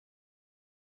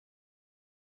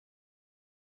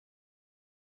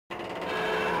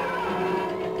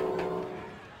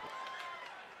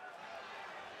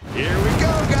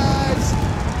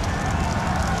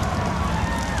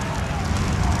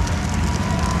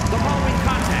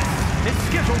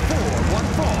scheduled for one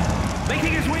fall,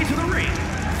 making his way to the ring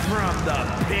from the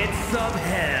pits of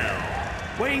hell,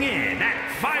 weighing in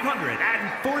at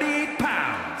 548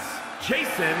 pounds,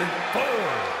 Jason Ford.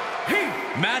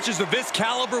 Matches of this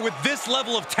caliber with this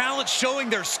level of talent showing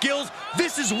their skills,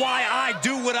 this is why I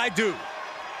do what I do.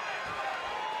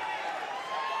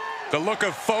 The look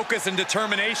of focus and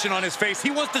determination on his face,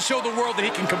 he wants to show the world that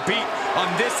he can compete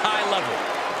on this high level.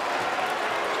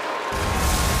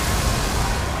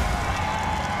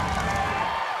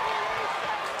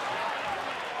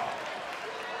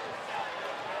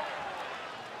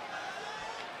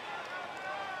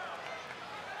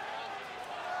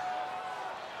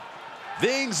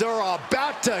 Things are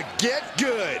about to get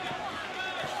good.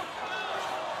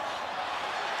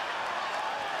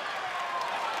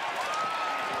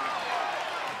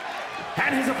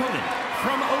 And his opponent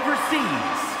from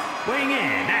overseas, weighing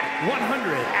in at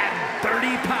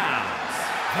 130 pounds,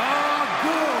 the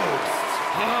Ghost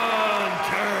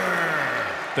Hunter.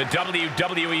 The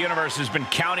WWE Universe has been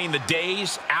counting the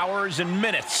days, hours, and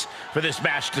minutes for this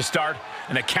match to start,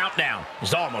 and the countdown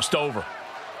is almost over.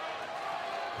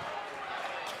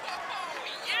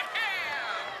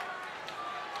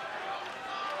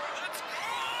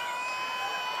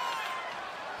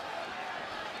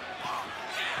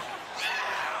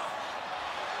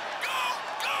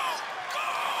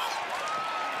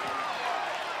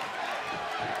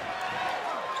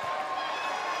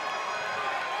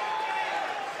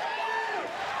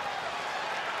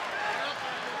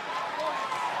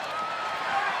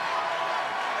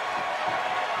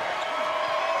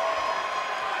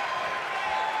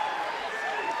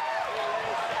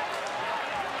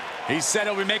 He said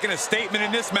he'll be making a statement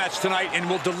in this match tonight and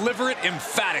will deliver it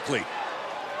emphatically.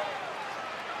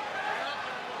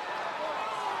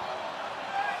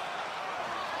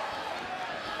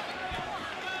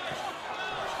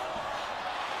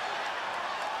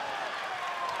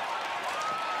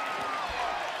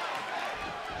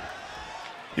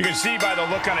 You can see by the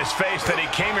look on his face that he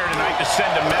came here tonight to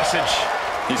send a message.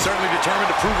 He's certainly determined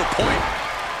to prove a point,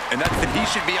 and that's that he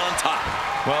should be on top.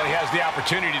 Well, he has the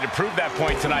opportunity to prove that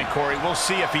point tonight, Corey. We'll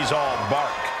see if he's all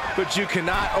bark. But you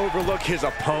cannot overlook his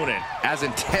opponent, as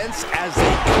intense as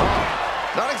they come.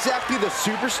 Not exactly the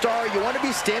superstar you want to be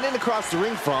standing across the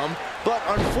ring from, but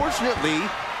unfortunately,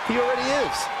 he already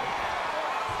is.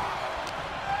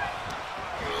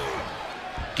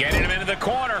 Getting him into the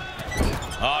corner.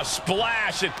 A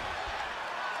splash. Look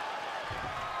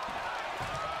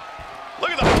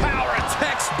at the power. A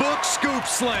textbook scoop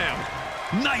slam.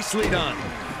 Nicely done.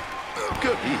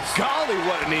 Good. Golly,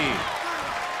 what a knee.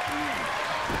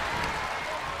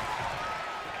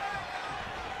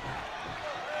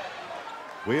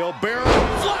 Wheelbarrow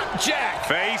flapjack.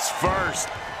 Face first.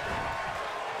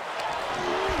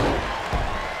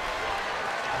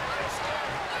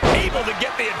 Able to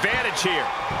get the advantage here.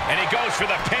 And he goes for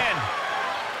the pin.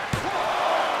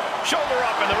 Shoulder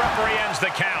up, and the referee ends the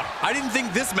count. I didn't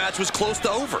think this match was close to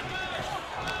over.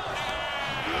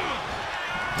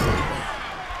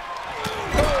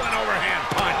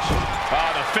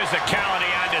 Oh, the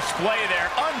physicality on display there.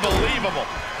 Unbelievable.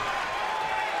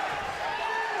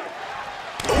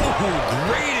 Ooh,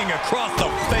 grating across the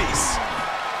face.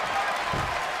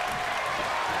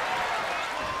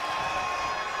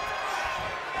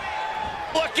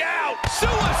 Look out!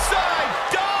 Suicide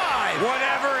dive!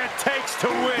 Whatever it takes to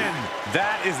win.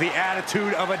 That is the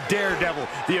attitude of a daredevil.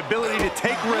 The ability to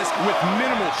take risk with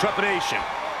minimal trepidation.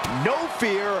 No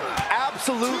fear,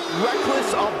 absolute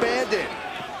reckless abandon.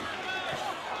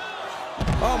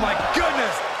 Oh, my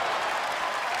goodness.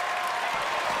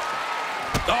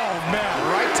 Oh, man,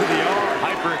 right to the arm.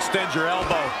 Hyperextend your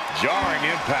elbow. Jarring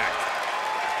impact.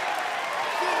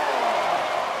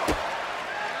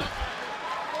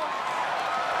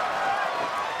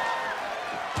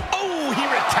 Oh, he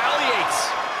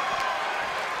retaliates.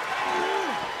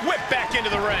 Whip back into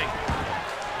the ring.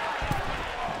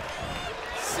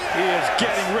 He is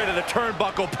getting rid of the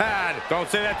turnbuckle pad. Don't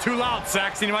say that too loud,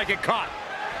 Saxon. You might get caught.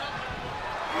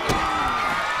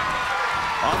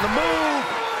 On the move.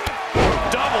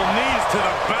 Double knees to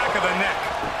the back of the neck.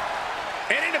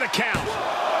 And into the count.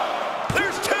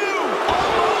 There's two.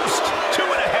 Almost. 2.5.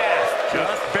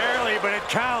 Just barely, but it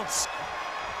counts.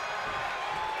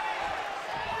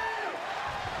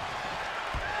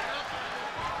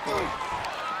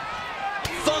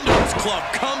 Thunderous club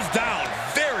comes down.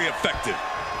 Very effective.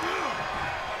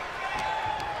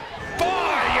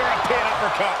 European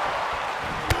uppercut.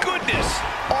 Goodness.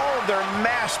 All of their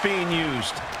mass being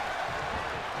used.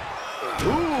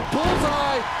 Ooh,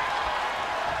 bullseye.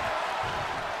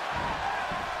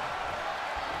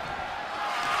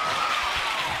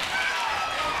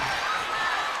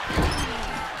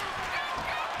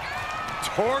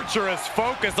 torturous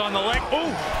focus on the leg.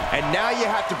 Ooh! And now you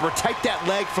have to protect that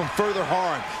leg from further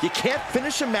harm. You can't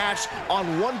finish a match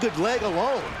on one good leg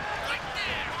alone.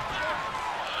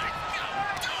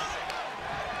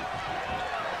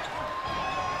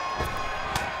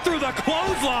 Through the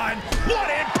clothesline. What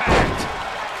impact!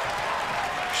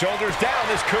 Shoulders down,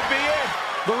 this could be it.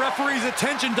 The referee's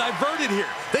attention diverted here.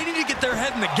 They need to get their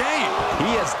head in the game.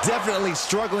 He is definitely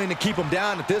struggling to keep him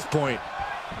down at this point.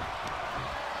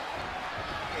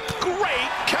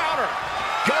 Great counter.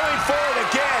 Going for it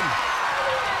again.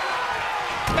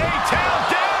 A towel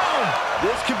down.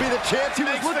 This could be the chance he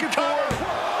was looking for.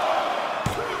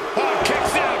 Oh,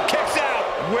 kicks out, kicks out.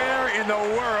 Where in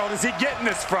the world is he getting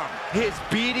this from? His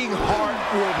beating heart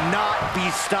will not be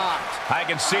stopped. I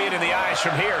can see it in the eyes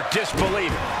from here.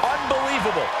 Disbelief.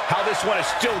 Unbelievable how this one is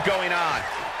still going on.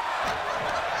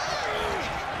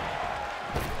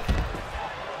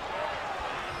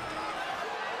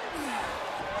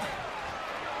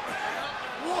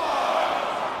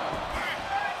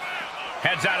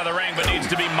 Heads out of the ring, but needs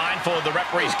to be mindful of the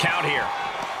referee's count here.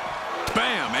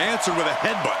 Bam! Answered with a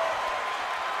headbutt.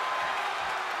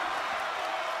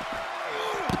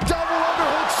 Double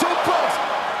underhook suplex.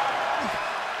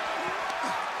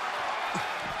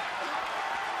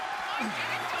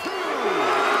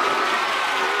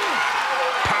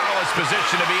 Powerless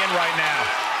position to be in right now.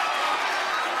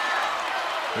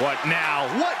 What now?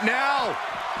 What now?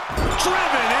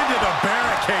 Driven into the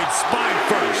barricade, spine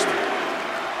first.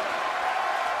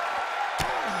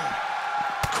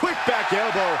 Quick back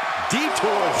elbow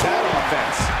detours that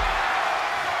offense.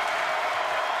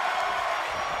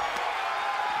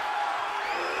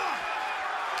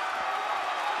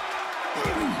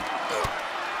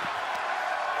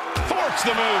 Forks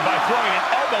the move by throwing an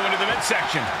elbow into the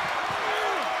midsection.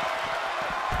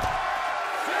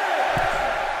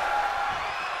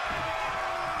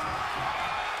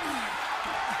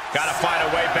 Got to find a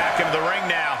way back into the ring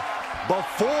now.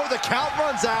 Before the count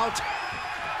runs out.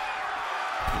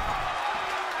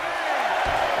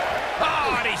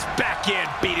 Oh, and he's back in,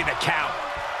 beating the count.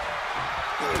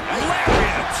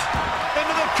 Lariat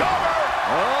into the cover.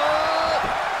 Oh,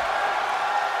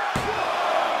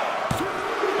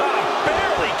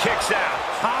 barely kicks out.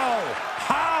 How?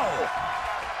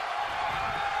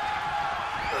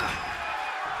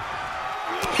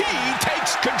 He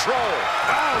takes control.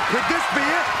 Oh, could this be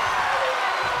it?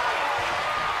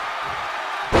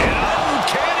 An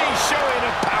uncanny showing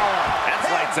of power. That's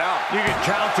lights out. You can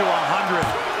count to 100.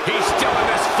 He's still in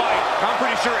this fight. I'm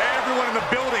pretty sure everyone in the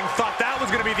building thought that was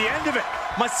going to be the end of it,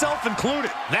 myself included.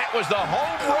 That was the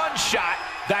home run shot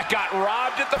that got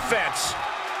robbed at the fence.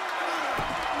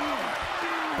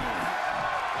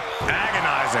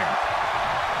 Agonizing.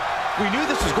 We knew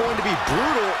this was going to be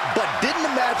brutal, but didn't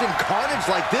imagine carnage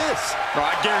like this. No,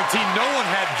 I guarantee no one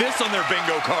had this on their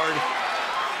bingo card.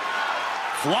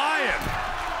 Flying.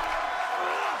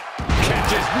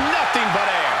 Catches nothing but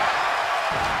air.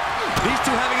 These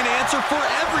two having an answer for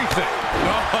everything.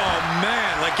 Oh,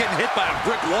 man, like getting hit by a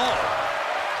brick wall.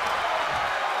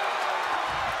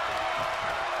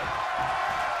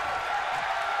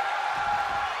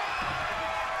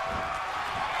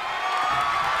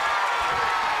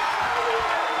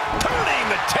 Turning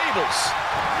the tables.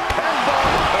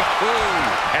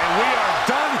 And we are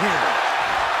done here.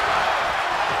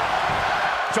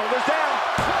 Shoulders down.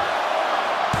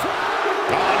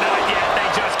 Oh, not yet. They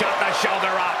just got the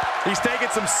shoulder up. He's taking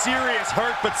some serious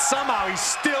hurt, but somehow he's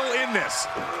still in this.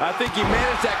 I think he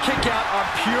managed that kick out on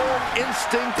pure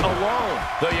instinct alone.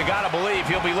 Though you gotta believe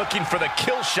he'll be looking for the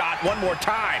kill shot one more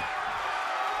time.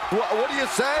 What do you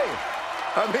say?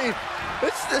 I mean,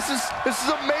 this is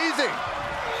amazing.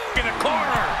 In the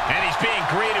corner. And he's being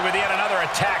greeted with yet another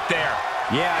attack there.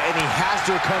 Yeah, and he has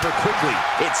to recover quickly.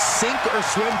 It's sink or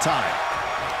swim time.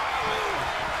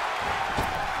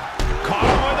 Caught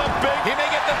him with a big... He may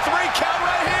get the 3 count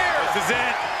right here. This is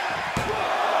it.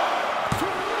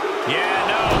 Yeah,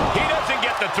 no, he doesn't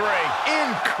get the 3.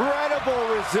 Incredible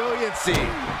resiliency.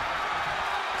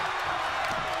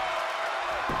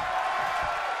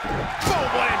 Boom,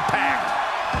 what impact.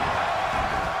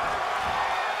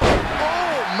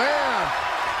 Oh, man.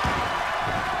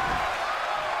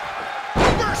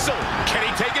 Reversal. Can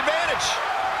he take advantage?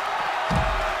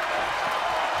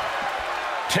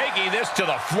 Taking this to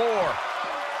the floor.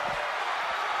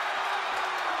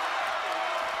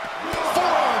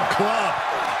 Forearm club.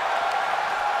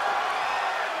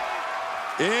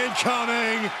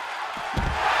 Incoming.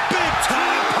 Big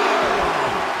time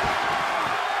powerbomb.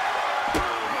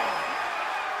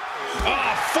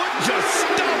 Oh, foot just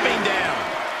stomping down.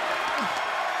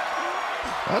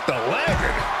 What the leg?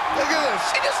 Look at this.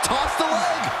 He just tossed the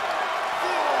leg.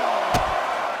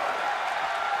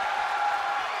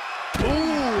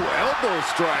 brutal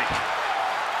strike.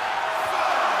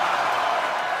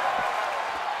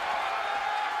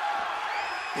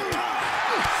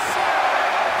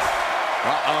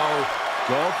 Uh-oh.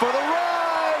 Going for the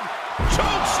ride.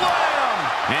 Choke slam.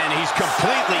 And he's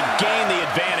completely gained the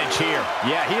advantage here.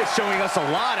 Yeah, he is showing us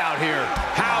a lot out here.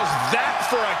 How's that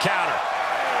for a counter?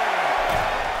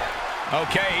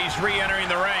 Okay, he's re-entering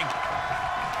the ring.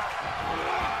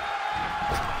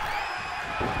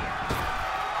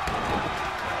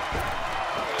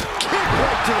 Kick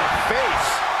right to the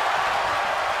face.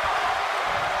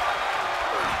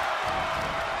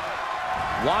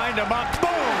 Wind him up.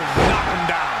 Boom! Knock him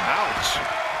down. Ouch.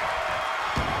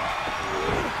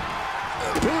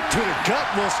 Boot to the gut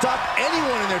will stop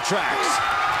anyone in their tracks.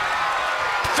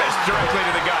 Fist directly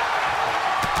to the gut.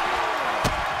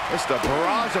 It's the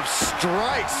barrage of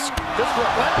strikes. Just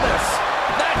relentless.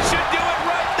 That should do it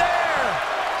right there.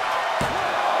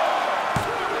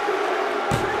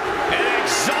 An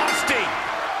exhausting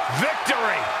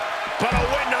victory, but a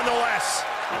win nonetheless.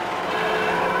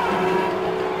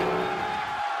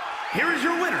 Here is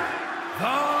your winner,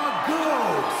 the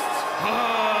Ghost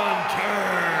Hunter.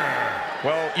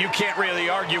 Well, you can't really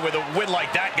argue with a win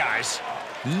like that, guys.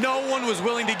 No one was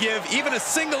willing to give even a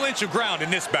single inch of ground in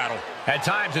this battle. At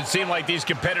times, it seemed like these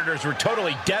competitors were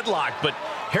totally deadlocked, but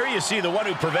here you see the one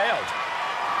who prevailed.